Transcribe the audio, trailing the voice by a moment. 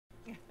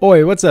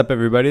Oi, what's up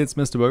everybody, it's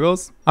Mr.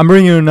 Boogles. I'm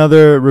bringing you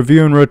another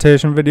review and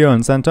rotation video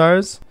on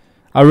Centaurs.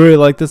 I really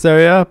like this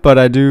area, but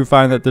I do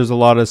find that there's a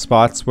lot of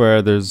spots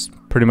where there's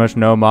pretty much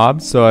no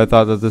mobs, so I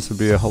thought that this would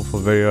be a helpful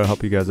video to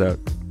help you guys out.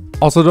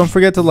 Also, don't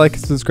forget to like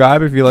and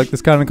subscribe if you like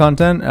this kind of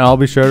content, and I'll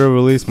be sure to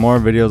release more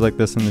videos like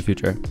this in the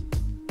future.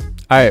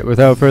 Alright,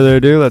 without further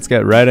ado, let's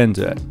get right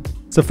into it.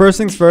 So first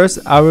things first,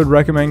 I would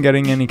recommend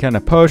getting any kind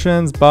of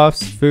potions,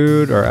 buffs,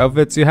 food, or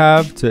outfits you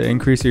have to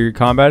increase your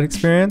combat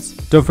experience.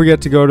 Don't forget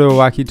to go to a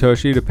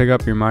Wakitoshi to pick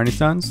up your Mighty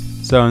Stones.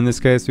 So in this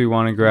case, we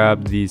want to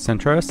grab the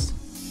Centaurus.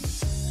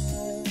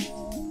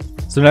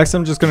 So next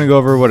I'm just going to go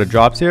over what it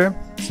drops here.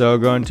 So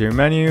go into your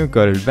menu,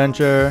 go to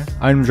Adventure,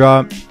 Item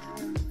Drop,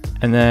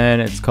 and then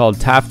it's called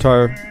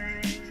Taftar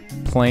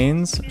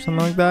Plains or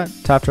something like that.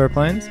 Taftar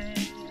Plains?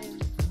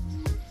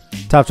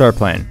 Taftar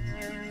Plain.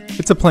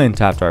 It's a plain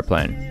Taftar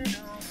Plain.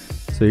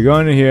 So you go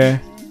into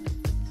here.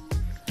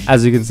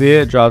 As you can see,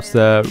 it drops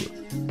the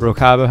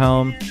Rokaba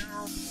helm,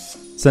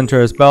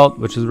 Centaurus belt,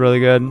 which is really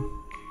good.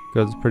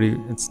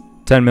 It's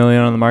 10 million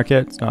on the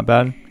market. It's not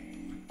bad.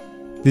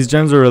 These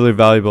gems are really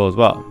valuable as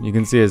well. You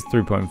can see it's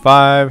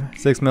 3.5,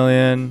 6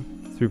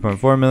 million,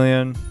 3.4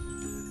 million,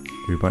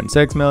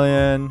 3.6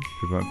 million,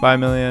 3.5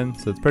 million.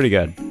 So it's pretty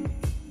good.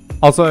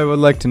 Also, I would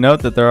like to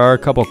note that there are a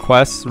couple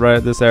quests right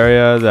at this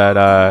area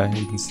that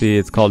you can see.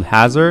 It's called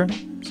Hazard.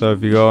 So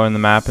if you go in the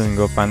map and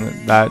go find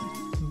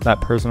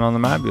that person on the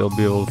map, you'll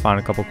be able to find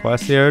a couple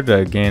quests here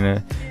to gain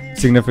a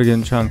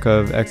significant chunk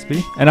of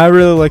XP. And I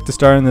really like to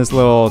start in this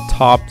little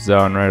top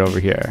zone right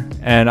over here.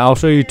 And I'll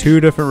show you two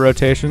different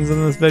rotations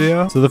in this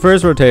video. So the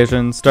first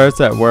rotation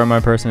starts at where my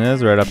person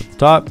is, right up at the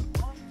top.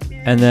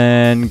 And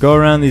then go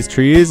around these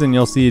trees and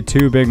you'll see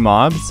two big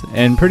mobs.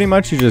 And pretty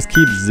much you just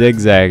keep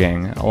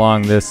zigzagging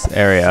along this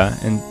area.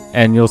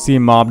 And you'll see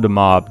mob to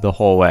mob the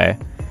whole way.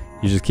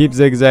 You just keep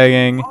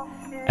zigzagging.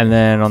 And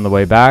then on the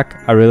way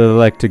back, I really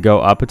like to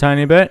go up a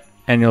tiny bit,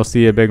 and you'll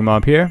see a big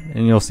mob here,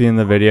 and you'll see in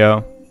the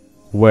video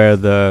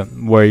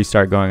where you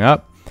start going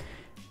up,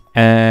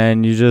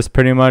 and you just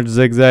pretty much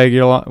zigzag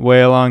your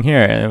way along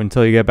here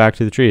until you get back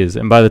to the trees.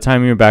 And by the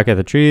time you're back at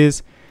the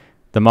trees,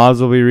 the mobs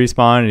will be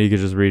respawned, and you can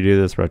just redo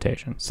this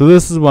rotation. So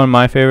this is one of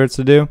my favorites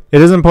to do.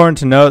 It is important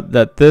to note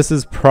that this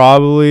is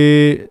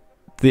probably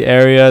the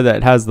area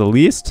that has the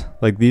least,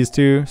 like these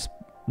two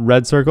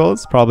red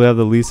circles probably have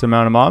the least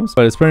amount of mobs,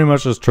 but it's pretty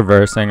much just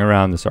traversing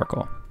around the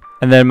circle.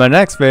 And then my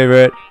next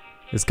favorite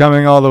is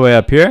coming all the way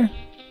up here,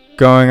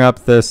 going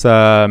up this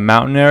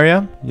mountain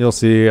area. You'll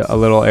see a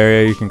little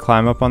area you can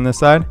climb up on this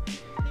side,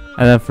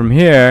 and then from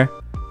here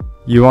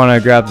you want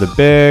to grab the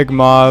big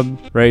mob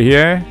right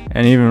here,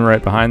 and even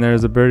right behind there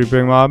is a pretty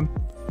big mob.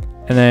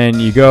 And then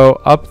you go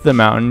up the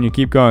mountain, you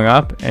keep going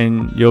up,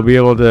 and you'll be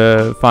able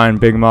to find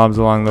big mobs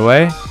along the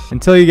way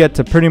until you get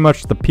to pretty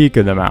much the peak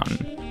of the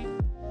mountain.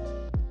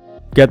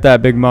 Get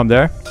that big mob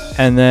there,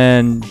 and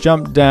then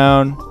jump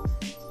down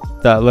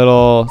that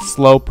little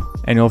slope,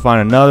 and you'll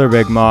find another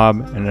big mob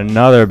and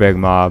another big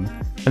mob.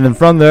 And then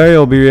from there,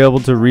 you'll be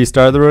able to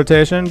restart the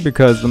rotation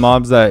because the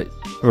mobs that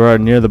were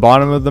near the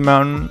bottom of the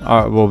mountain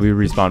will be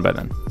respawned by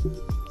then.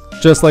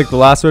 Just like the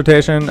last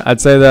rotation,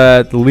 I'd say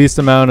that the least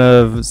amount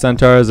of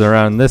centaurs are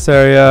around this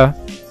area.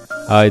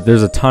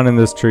 There's a ton in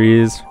these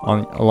trees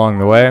along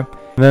the way.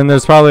 And then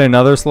there's probably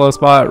another slow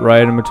spot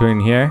right in between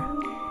here.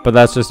 But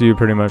that's just you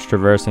pretty much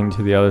traversing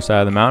to the other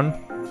side of the mountain.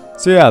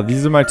 So yeah,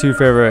 these are my two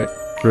favorite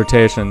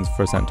rotations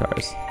for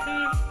centaurs.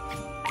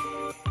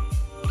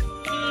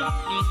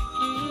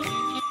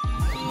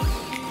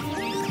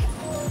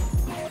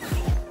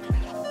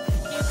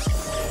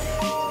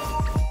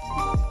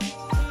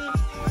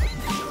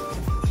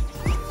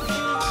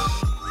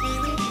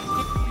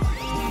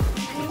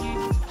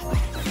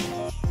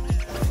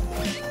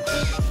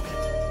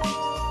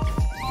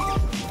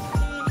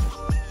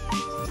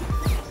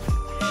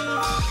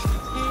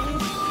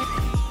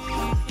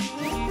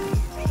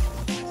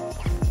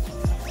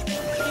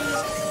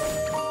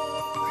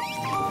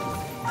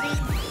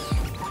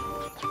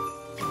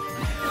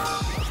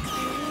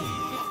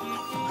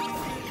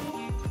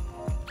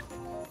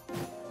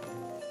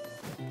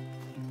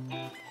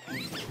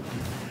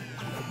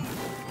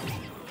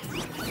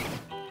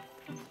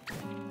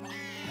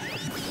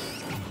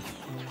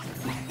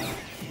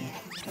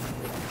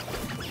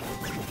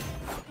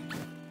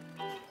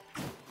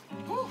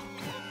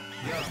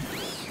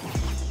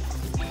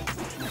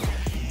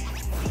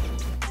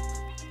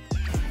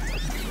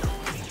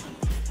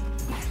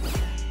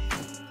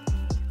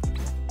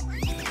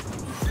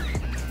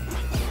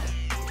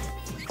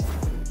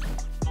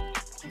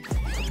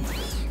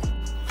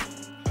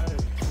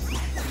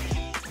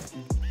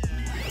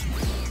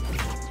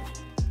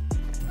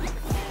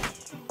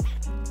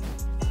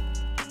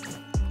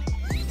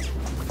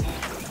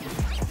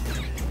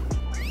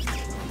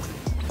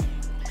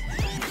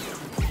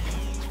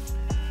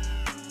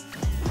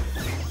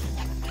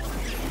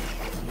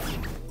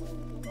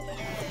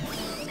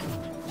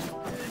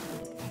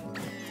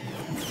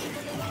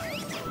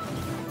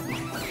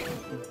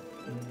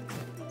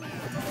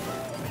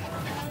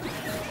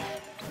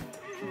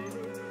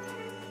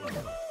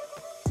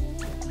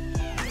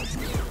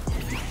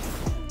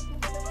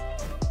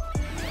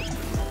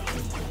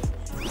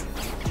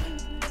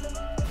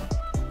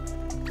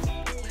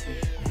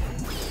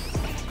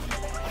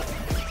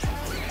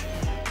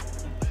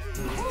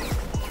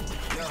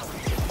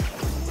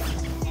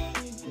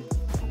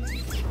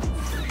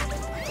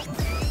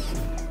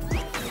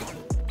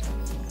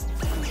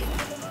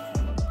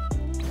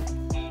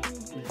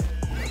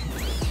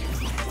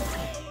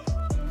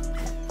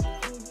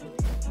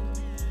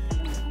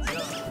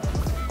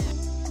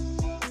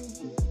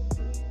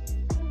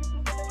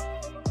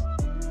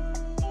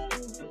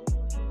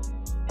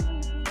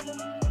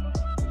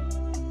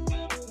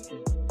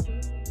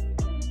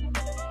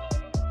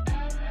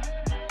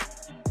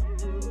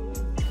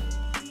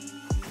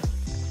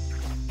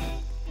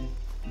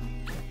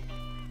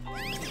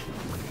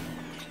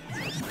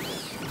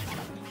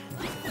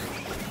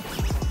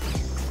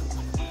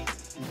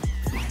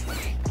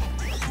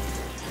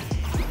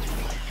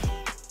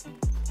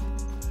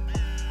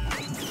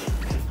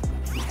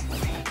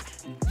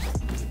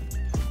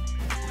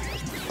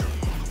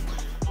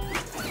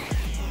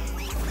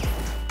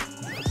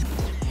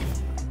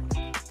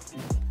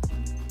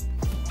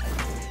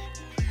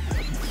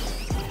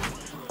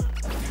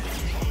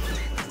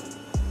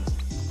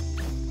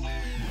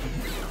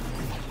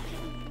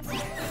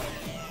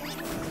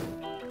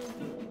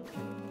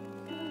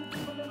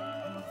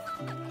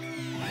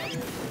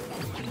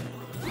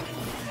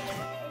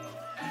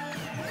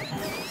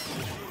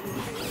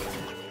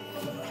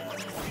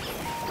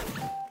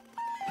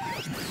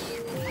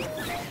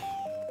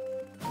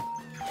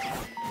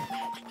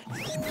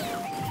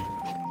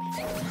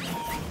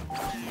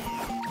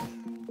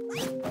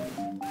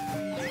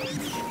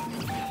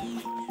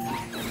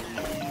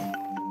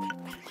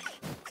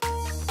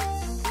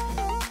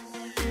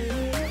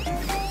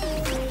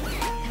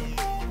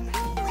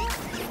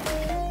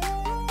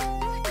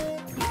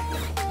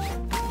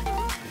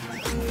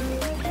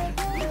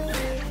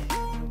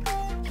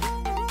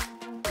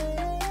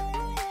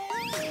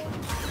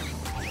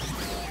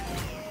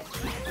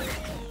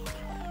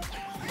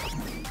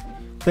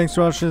 Thanks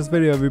for watching this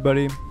video,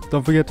 everybody.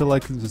 Don't forget to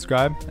like and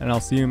subscribe, and I'll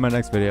see you in my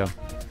next video.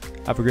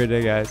 Have a great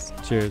day, guys.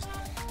 Cheers.